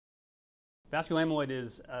Vascular amyloid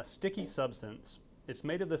is a sticky substance. It's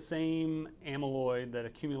made of the same amyloid that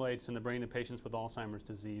accumulates in the brain of patients with Alzheimer's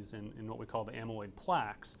disease in what we call the amyloid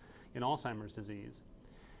plaques in Alzheimer's disease.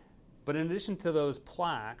 But in addition to those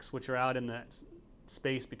plaques, which are out in that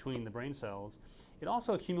space between the brain cells, it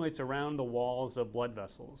also accumulates around the walls of blood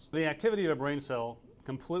vessels. The activity of a brain cell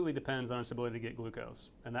completely depends on its ability to get glucose,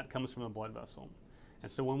 and that comes from a blood vessel.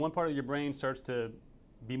 And so when one part of your brain starts to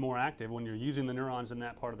be more active, when you're using the neurons in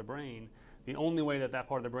that part of the brain, the only way that that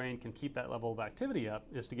part of the brain can keep that level of activity up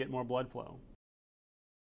is to get more blood flow.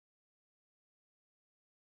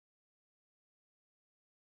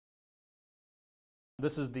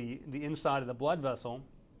 This is the inside of the blood vessel,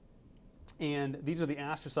 and these are the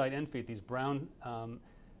astrocyte end feet, these brown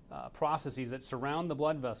processes that surround the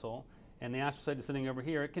blood vessel, and the astrocyte is sitting over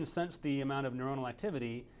here. It can sense the amount of neuronal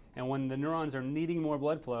activity, and when the neurons are needing more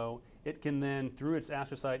blood flow, it can then, through its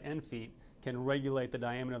astrocyte end feet, can regulate the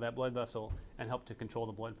diameter of that blood vessel and help to control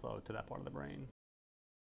the blood flow to that part of the brain.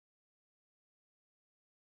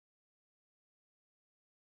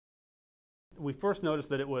 We first noticed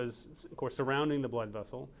that it was, of course, surrounding the blood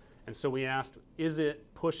vessel, and so we asked, is it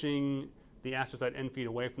pushing the astrocyte end feet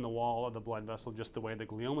away from the wall of the blood vessel just the way the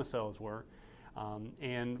glioma cells were?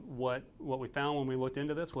 And what we found when we looked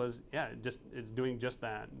into this was, yeah, it's doing just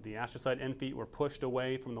that. The astrocyte end feet were pushed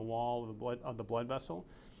away from the wall of the blood vessel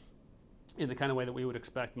in the kind of way that we would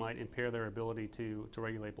expect might impair their ability to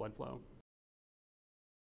regulate blood flow.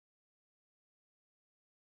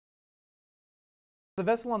 The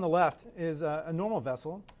vessel on the left is a normal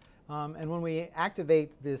vessel, and when we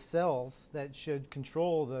activate the cells that should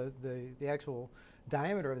control the actual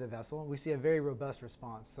diameter of the vessel, we see a very robust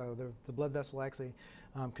response. So the blood vessel actually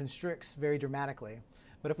constricts very dramatically.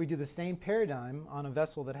 But if we do the same paradigm on a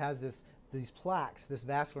vessel that has these plaques, this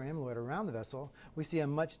vascular amyloid around the vessel, we see a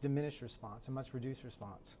much diminished response, a much reduced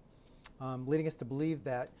response, leading us to believe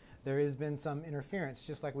that there has been some interference,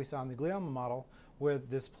 just like we saw in the glioma model, where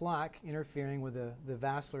this plaque interfering with the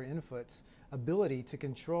vascular input's ability to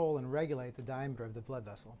control and regulate the diameter of the blood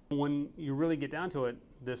vessel. When you really get down to it,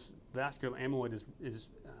 this vascular amyloid is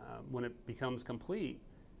when it becomes complete,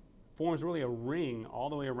 forms really a ring all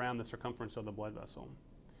the way around the circumference of the blood vessel,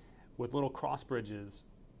 with little cross bridges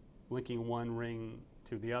linking one ring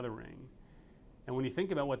to the other ring. And when you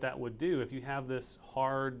think about what that would do, if you have this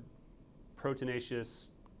hard proteinaceous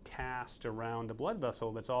cast around a blood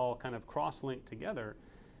vessel that's all kind of cross-linked together,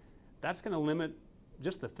 that's going to limit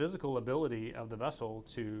just the physical ability of the vessel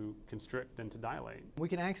to constrict and to dilate. We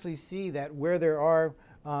can actually see that where there are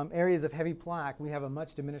areas of heavy plaque, we have a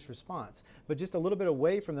much diminished response. But just a little bit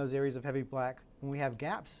away from those areas of heavy plaque, when we have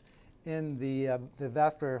gaps in the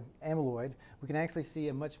vascular amyloid, we can actually see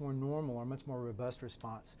a much more normal or much more robust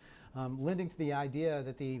response, lending to the idea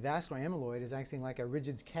that the vascular amyloid is acting like a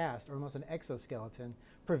rigid cast or almost an exoskeleton,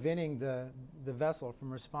 preventing the vessel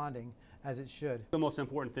from responding as it should. The most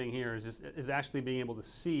important thing here is actually being able to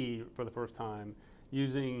see for the first time,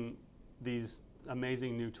 using these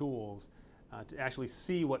amazing new tools, to actually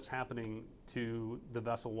see what's happening to the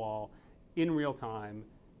vessel wall in real time,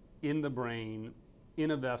 in the brain,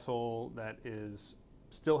 in a vessel that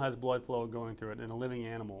still has blood flow going through it, in a living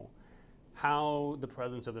animal, how the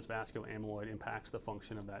presence of this vascular amyloid impacts the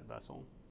function of that vessel.